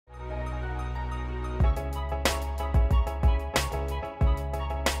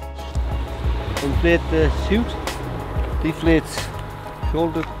Inflate the suit, deflates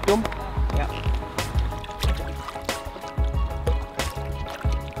shoulder dump. Yeah.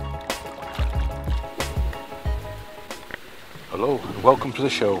 Hello and welcome to the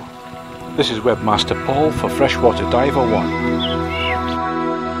show. This is Webmaster Paul for Freshwater Diver 1.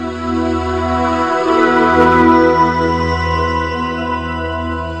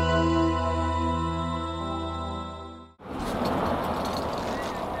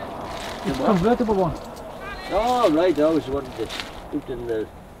 It's a convertible one. Oh right, I was wanting to put in the...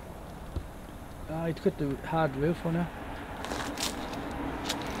 It's got the hard roof on it.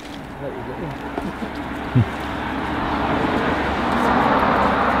 Let you get in.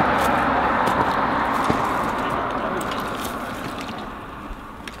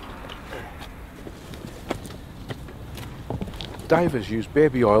 Divers use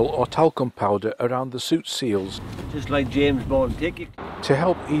baby oil or talcum powder around the suit seals Just like James Bond, take it. to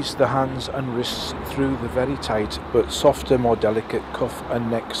help ease the hands and wrists through the very tight but softer, more delicate cuff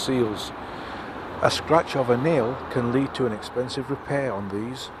and neck seals. A scratch of a nail can lead to an expensive repair on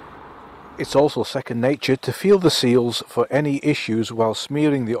these. It's also second nature to feel the seals for any issues while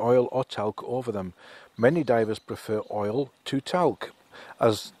smearing the oil or talc over them. Many divers prefer oil to talc,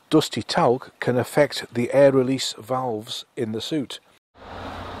 as dusty talc can affect the air release valves in the suit.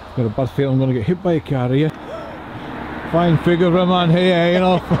 Got a bad feeling I'm going to get hit by a car here. Fine figure of a man here, you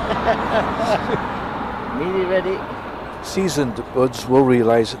know. Nearly ready. Seasoned buds will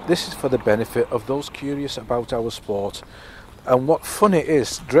realise this is for the benefit of those curious about our sport. And what fun it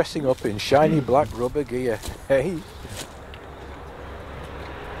is dressing up in shiny black rubber gear, hey?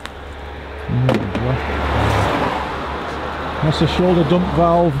 That's a shoulder dump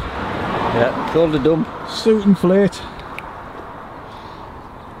valve. Yeah, shoulder dump. Suit inflate.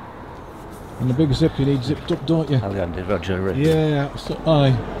 And the big zip you need zipped up, don't you? I'll go and do Roger. Yeah, so aye.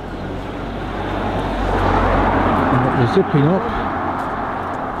 And got the zipping up.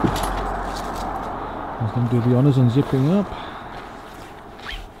 I can do the honours on zipping up.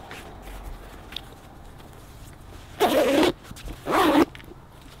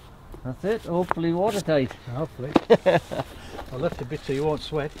 That's it, hopefully watertight. Hopefully. I left a bit so you won't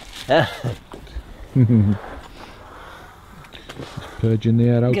sweat. Purging the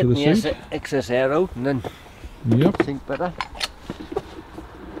air out Get of the the suit. excess air out and then Yep. sink better.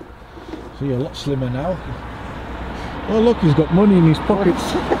 So you're a lot slimmer now. Oh look, he's got money in his pockets.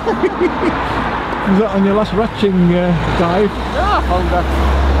 Is that on your last ratching dive? No, I found that.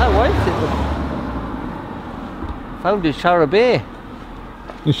 I wiped it. Found the Charabay.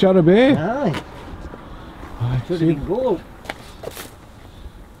 The Charabay? Aye. Aye, Should see? have been gold.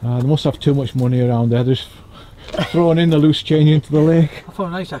 They must have too much money around there. Just throwing in the loose change into the lake. I found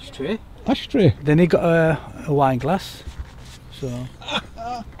a nice ashtray. Ashtray? Then he got a wine glass. So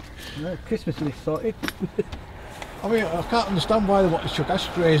Christmas is sorted. I mean, I can't understand why they want to chuck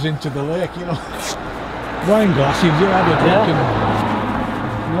ashtrays into the lake, you know. Wine glasses, yeah, they're drinking.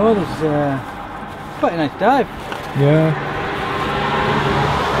 No, there's quite a nice dive. Yeah.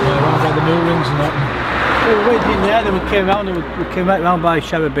 Yeah, around by the mill rings and that. We went in there, then we came round and we came right round by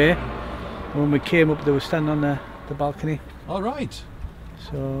Shower Bay. When we came up, they were standing on the balcony. All right.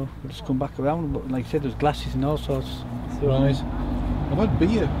 So we just come back around, but like I said, there's glasses and all sorts. Right. I've had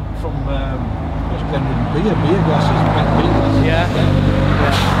beer from beer glasses, beer glasses. Yeah.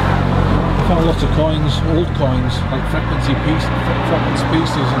 I found lots of coins, old coins, like fragments pieces and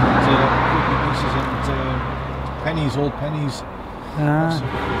pieces and pennies, old pennies.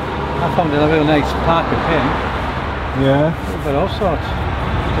 I found a real nice Parker pen. Yeah. But all sorts.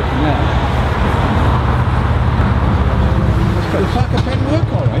 Stuff in there. Does the Parker pen work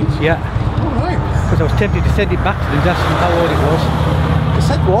all right? Yeah. All right. Because I was tempted to send it back to them, to ask them how old it was. You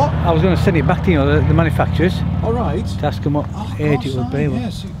said what? I was going to send it back to the manufacturers All right. to ask them what age it would be. But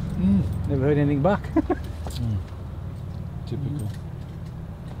Yes. never heard anything back. Typical.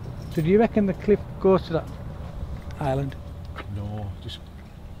 So do you reckon the cliff goes to that island? No,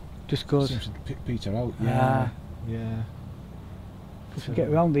 Just goes. seems to peter out. Ah. Yeah. If you get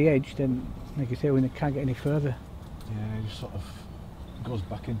around the edge, then, like you say, when it can't get any further. Yeah, it just sort of goes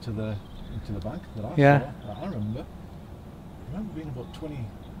back into the bank that I Yeah. saw. I remember being about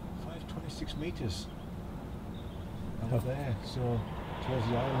 26 metres out there, so towards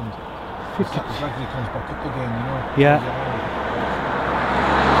the island. It gradually comes back up again, you know. Yeah.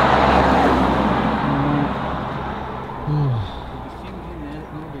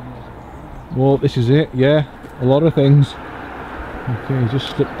 Well, this is it, yeah. A lot of things. Okay,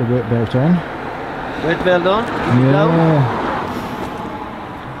 just slip the weight belt on. Weight belt on? Yeah.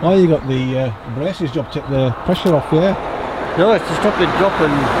 Oh, you got the braces job, take the pressure off, yeah? No, it's to stop it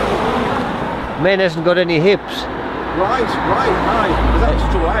dropping. Man hasn't got any hips. Right, aye. That's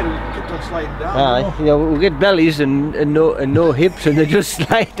too high, we kept on sliding down. Aye, you know, we get bellies and no hips, and they just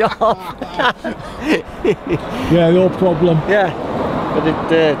slide off. Yeah, no problem. Yeah, but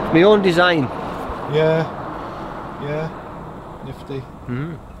it's my own design. Yeah, nifty.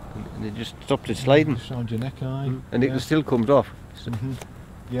 And it just stops it sliding. Just round your neck, aye. And it still comes off. So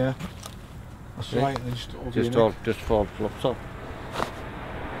Yeah, that's Yeah. right. And just over your neck. just flops off.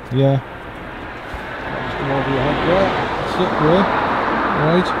 Yeah. Just come over your head there. That's it, great.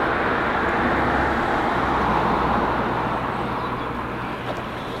 Right.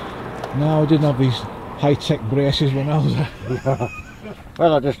 No, I didn't have these high-tech braces when I was there.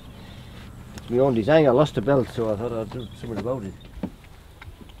 Well, it's my own design. I lost a belt, so I thought I'd do something about it.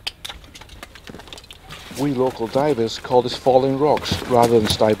 We local divers call this Falling Rocks rather than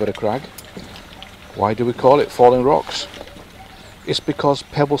Stybarrow Crag. Why do we call it Falling Rocks? It's because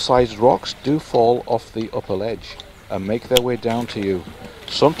pebble-sized rocks do fall off the upper ledge and make their way down to you,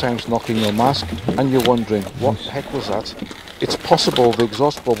 sometimes knocking your mask and you're wondering, what the heck was that? It's possible the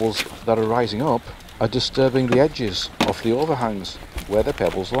exhaust bubbles that are rising up are disturbing the edges of the overhangs where the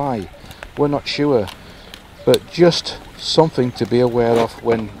pebbles lie. We're not sure, but just something to be aware of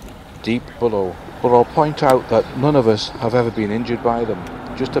when deep below. But I'll point out that none of us have ever been injured by them.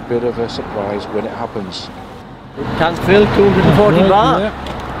 Just a bit of a surprise when it happens. Tank filled, 240 Right, bar. yeah.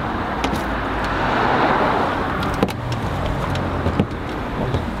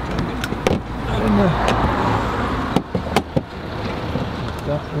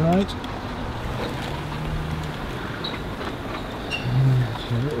 That right. It's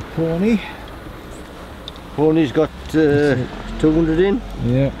a little pony. Pony's got 200 in.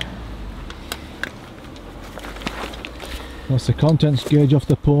 Yeah. That's the contents gauge off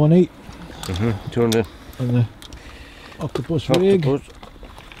the pony 200. and the octopus rig.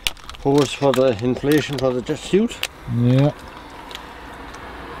 Hose for the inflation for the jet suit. Yeah.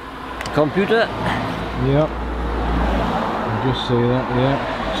 Computer. Yeah. You just see that, yeah.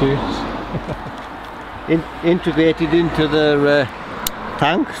 Cheers. Integrated into the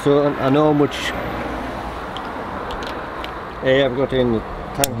tank, so I know how much air I've got in the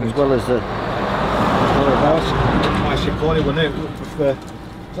tank as well as the. Nice your pony, wasn't it? With,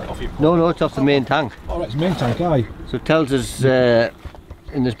 is that off your pony? No, it's off the main tank. Oh, that's main tank, aye. So it tells us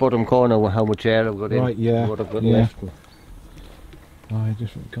in this bottom corner how much air I've got in. Right, yeah. What I've got Yeah. left. Aye,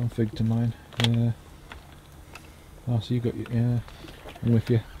 different config to mine. Yeah. Oh, so you got your, yeah. I'm with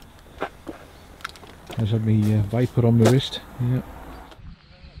you. I just had my Viper on my wrist. Yeah.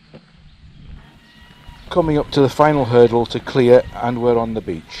 Coming up to the final hurdle to clear and we're on the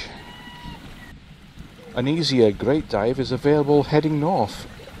beach. An easier great dive is available heading north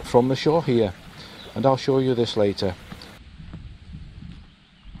from the shore here, and I'll show you this later.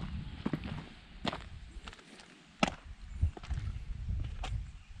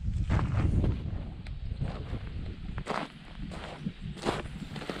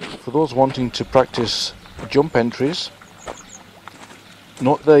 For those wanting to practice jump entries,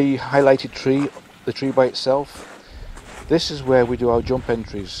 not the highlighted tree, the tree by itself, this is where we do our jump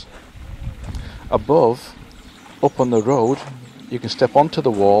entries. Above, up on the road, you can step onto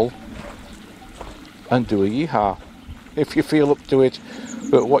the wall and do a yeehaw if you feel up to it,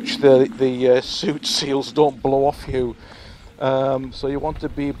 but watch the suit seals don't blow off you. So you want to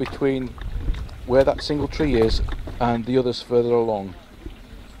be between where that single tree is and the others further along.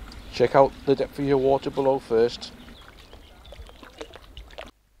 Check out the depth of your water below first.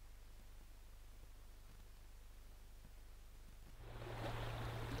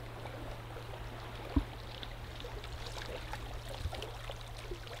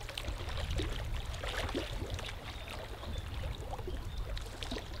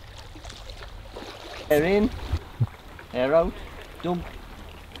 Air in, air out, dump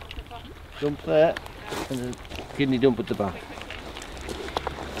there, and then kidney dump at the back.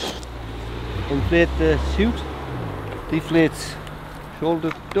 Inflate the suit, deflate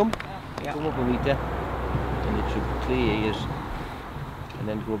shoulder dump, come up a metre, and it should clear ears, and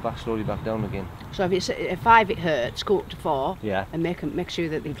then go back slowly back down again. So if it's at 5 it hurts, go up to 4 Yeah. and make sure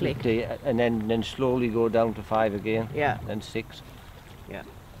that they click. And then slowly go down to 5 again, Yeah. then 6. Yeah.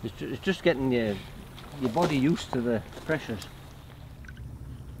 It's just getting your body used to the pressures.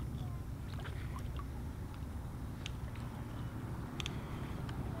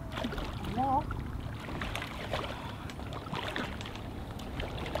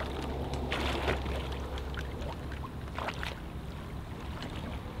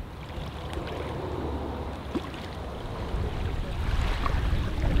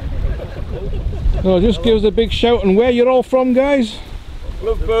 No, just give us a big shout and where you're all from, guys.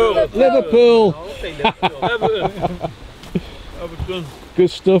 Liverpool. Liverpool. Everton. Good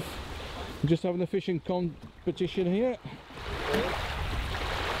stuff. We're just having a fishing competition here.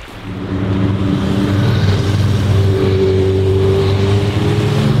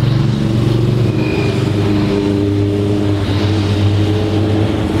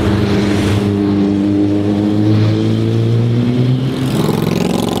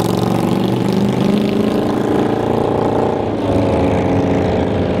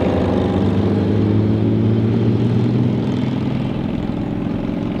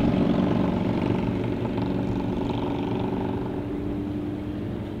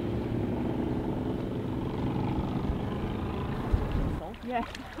 Yeah.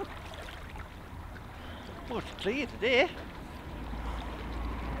 Oh, it's clear today.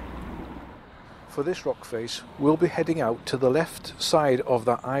 For this rock face, we'll be heading out to the left side of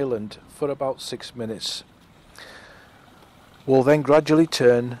that island for about 6 minutes. We'll then gradually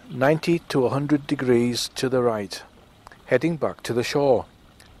turn 90 to 100 degrees to the right, heading back to the shore.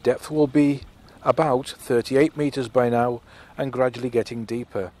 Depth will be about 38 meters by now and gradually getting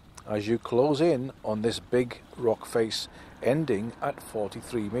deeper as you close in on this big rock face, ending at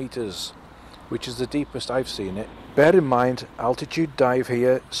 43 meters, which is the deepest I've seen it. Bear in mind, altitude dive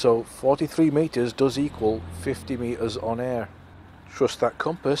here, so 43 meters does equal 50 meters on air. Trust that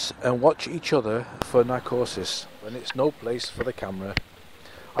compass and watch each other for narcosis when it's no place for the camera.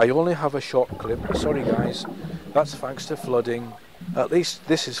 I only have a short clip, sorry guys, that's thanks to flooding. At least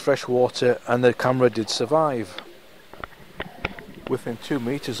this is fresh water and the camera did survive. Within 2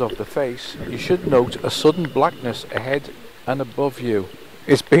 meters of the face, you should note a sudden blackness ahead and above you.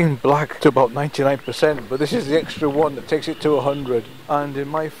 It's been black to about 99%, but this is the extra one that takes it to 100. And in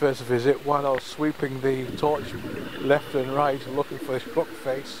my first visit, while I was sweeping the torch left and right looking for this rock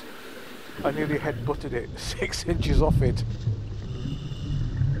face, I nearly head-butted it 6 inches off it.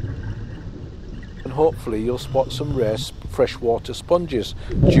 And hopefully you'll spot some rare freshwater sponges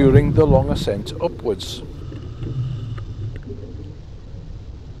during the long ascent upwards.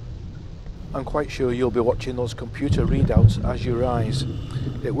 I'm quite sure you'll be watching those computer readouts as you rise.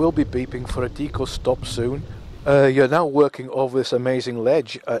 It will be beeping for a deco stop soon. You're now working over this amazing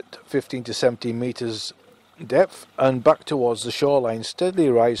ledge at 15 to 17 meters depth and back towards the shoreline, steadily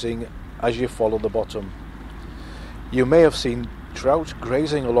rising as you follow the bottom. You may have seen trout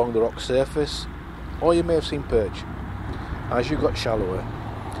grazing along the rock surface, or you may have seen perch as you got shallower,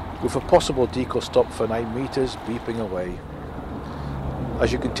 with a possible deco stop for 9 meters beeping away.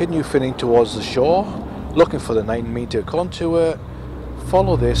 As you continue finning towards the shore, looking for the 9 meter contour,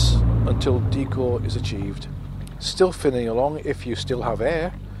 follow this until deco is achieved. Still finning along if you still have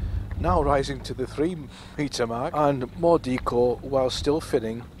air, now rising to the 3 meter mark, and more deco while still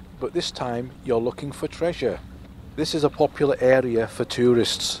finning, but this time you're looking for treasure. This is a popular area for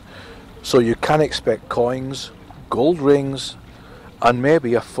tourists, so you can expect coins, gold rings, and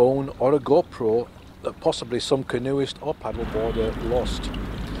maybe a phone or a GoPro that possibly some canoeist or paddleboarder lost.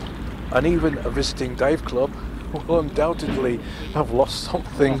 And even a visiting dive club will undoubtedly have lost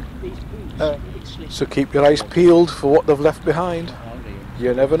something. So keep your eyes peeled for what they've left behind.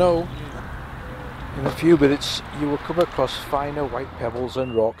 You never know. In a few minutes you will come across finer white pebbles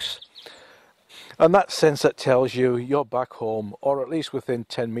and rocks, and that sensor tells you you're back home, or at least within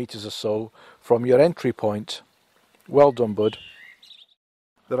 10 meters or so from your entry point. Well done, bud.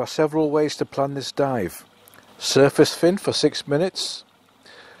 There are several ways to plan this dive. Surface fin for 6 minutes,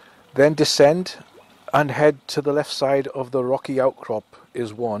 then descend and head to the left side of the rocky outcrop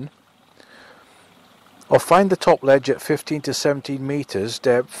is one. Or find the top ledge at 15 to 17 meters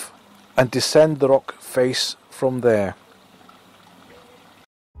depth and descend the rock face from there.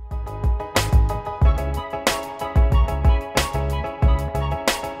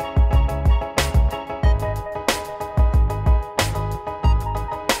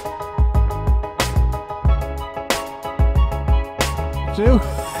 You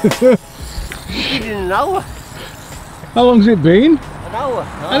did in an hour. How long's it been? An hour.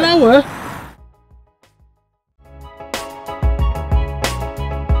 An hour?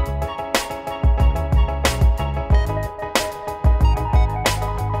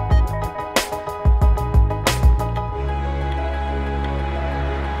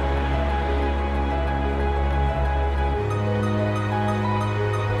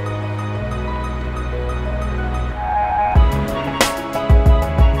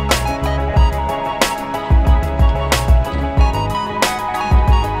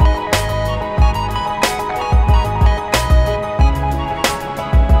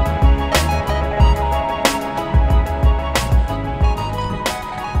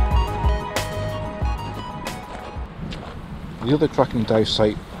 the other tracking dive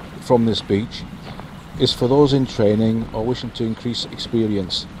site from this beach, is for those in training or wishing to increase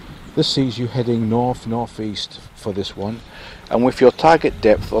experience. This sees you heading north-northeast for this one, and with your target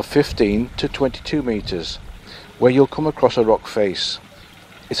depth of 15 to 22 metres, where you'll come across a rock face.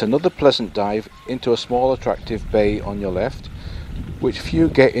 It's another pleasant dive into a small attractive bay on your left, which few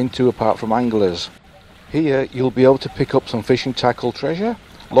get into apart from anglers. Here you'll be able to pick up some fishing tackle treasure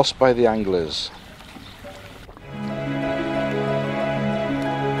lost by the anglers.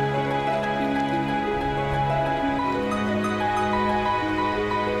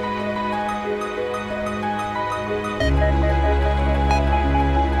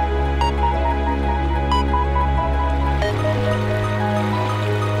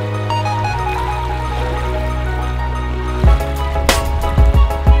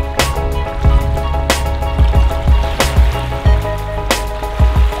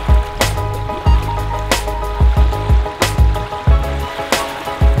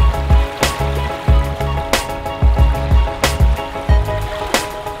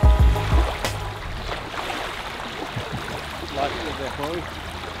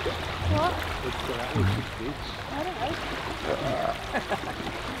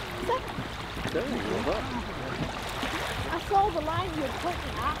 I saw the line you were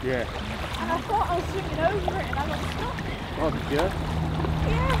pointing at. Yeah. And I thought I was swimming over it and I got stuck. Oh, did you? Yeah.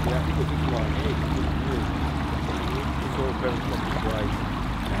 Yeah, I think this line here. It's all very complicated.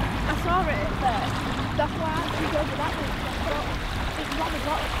 I saw it at first. That's why I went over that way. I thought it was on the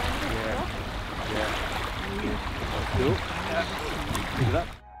bottom and Yeah. Yeah. That's cool. Yeah. Look at that.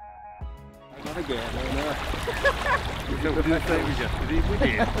 Not again, no. We've got to do the same as yesterday, we did.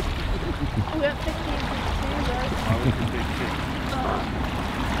 we went 15.2 though. I was 15.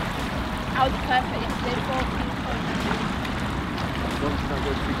 I was perfect yesterday, 14.9. Don't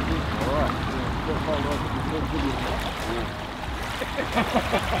go 16. Alright. Don't fall off. Don't give you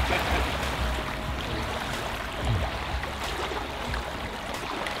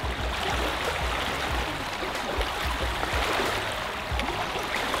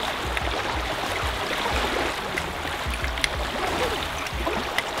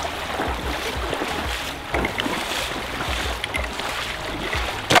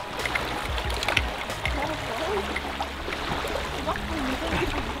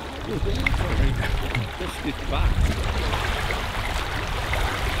just get back.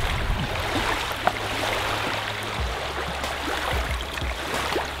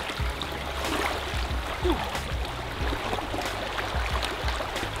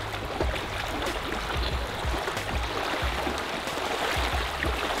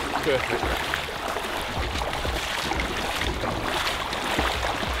 Perfect.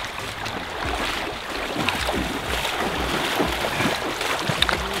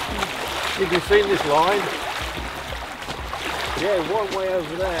 You can see this line. Yeah, one way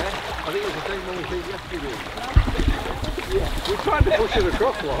over there. I think it's the same one we seen yesterday. Yeah, we tried to push it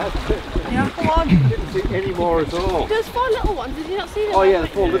across last. Yeah, come on. Didn't see any more at all. There's 4 little ones, did you not see them? Oh yeah, the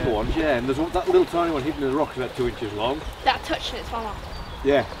 4 little ones, yeah, and there's that little tiny one hidden in the rock about 2 inches long. That touched it, swam off.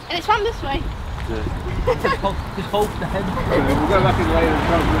 Yeah. And it swam this way. Just hold the head. We'll go back in later and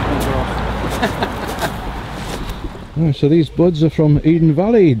try and rip them off. So these buds are from Eden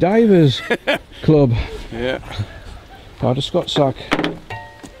Valley Divers Club. Yeah. Part of Scotsack.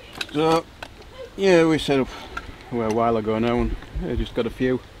 So, yeah, we set up a while ago now and just got a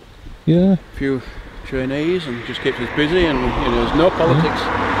few trainees and just keeps us busy, and there's no politics.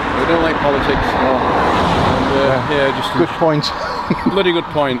 We don't like politics. And, just Good point. bloody good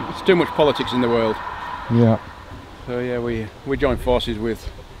point. There's too much politics in the world. Yeah. So yeah, we joined forces with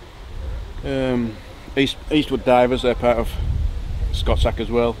Eastwood Divers. They're part of Scotsack as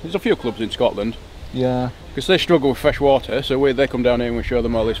well. There's a few clubs in Scotland. Yeah. Because they struggle with fresh water, so they come down here and we show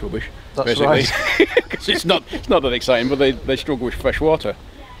them all this rubbish. That's basically. right. Because it's not that exciting, but they struggle with fresh water,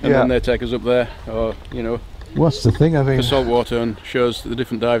 and then they take us up there, or What's the thing? I mean, for salt water, and shows the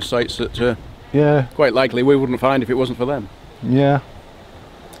different dive sites that yeah, quite likely we wouldn't find if it wasn't for them. yeah,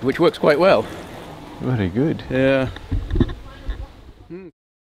 Which works quite well. very good. Yeah.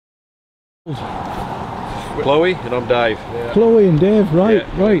 Chloe and I'm Dave. Yeah. Chloe and Dave, right,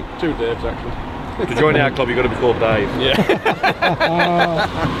 Yeah. right. 2 Daves actually. To join our club, you've got to be called Dave. Yeah.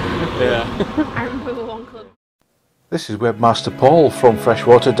 Yeah. I remember we were one club. This is Webmaster Paul from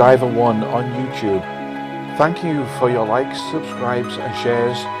Freshwater Diver 1 on YouTube. Thank you for your likes, subscribes and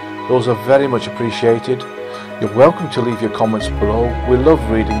shares. Those are very much appreciated. You're welcome to leave your comments below. We love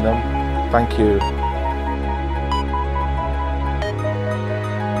reading them. Thank you.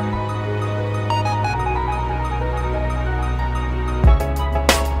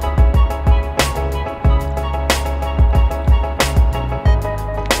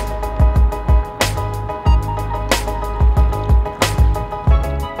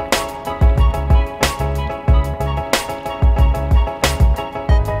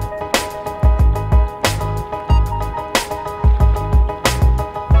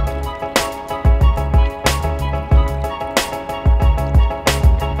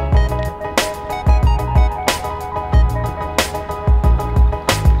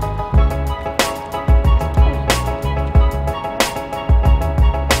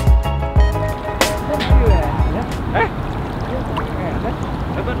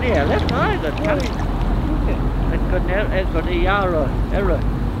 error.